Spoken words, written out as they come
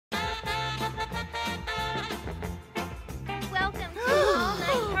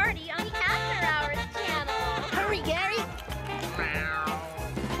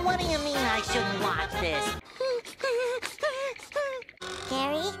this.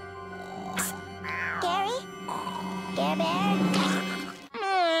 Gary? Gary? Care Bear?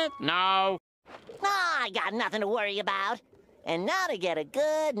 No. I got nothing to worry about. And now to get a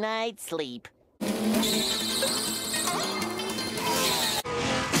good night's sleep.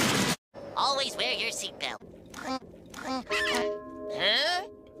 Always wear your seatbelt. Huh?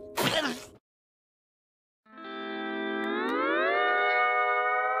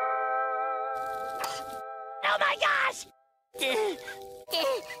 Oh my gosh!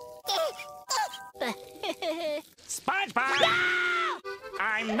 SpongeBob! No!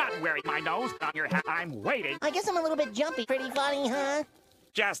 I'm not wearing my nose on your hat. I'm waiting. I guess I'm a little bit jumpy. Pretty funny, huh?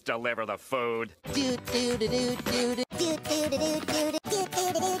 Just deliver the food.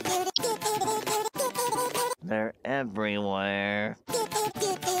 They're everywhere. Wake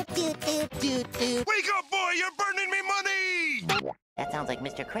up, boy! You're burning me money! That sounds like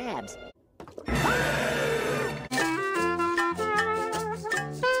Mr. Krabs.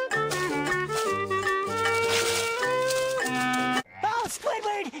 Oh,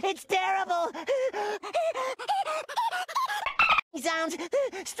 Squidward! It's terrible! Sounds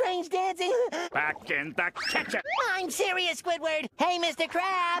strange dancing. Back in the kitchen. I'm serious, Squidward. Hey, Mr.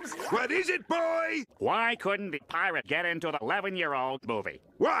 Krabs. What is it, boy? Why couldn't the pirate get into the 11-year-old movie?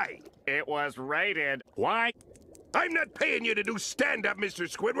 Why? It was rated. Why? I'm not paying you to do stand-up, Mr.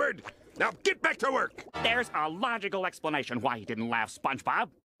 Squidward. Now get back to work. There's a logical explanation why he didn't laugh, SpongeBob.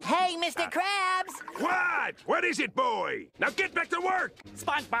 Hey, Mr. Krabs. What? What is it, boy? Now get back to work.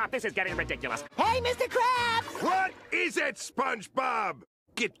 SpongeBob, this is getting ridiculous. Hey, Mr. Krabs. What is it, SpongeBob?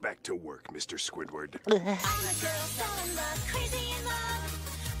 Get back to work, Mr. Squidward. I'm a girl so in love, crazy in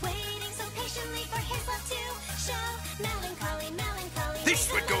love, waiting so patiently for his love to show. Melancholy, melancholy. This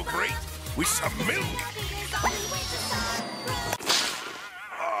would go great with some milk. Happy is all we wait to sorrow.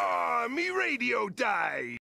 Aw, me radio died.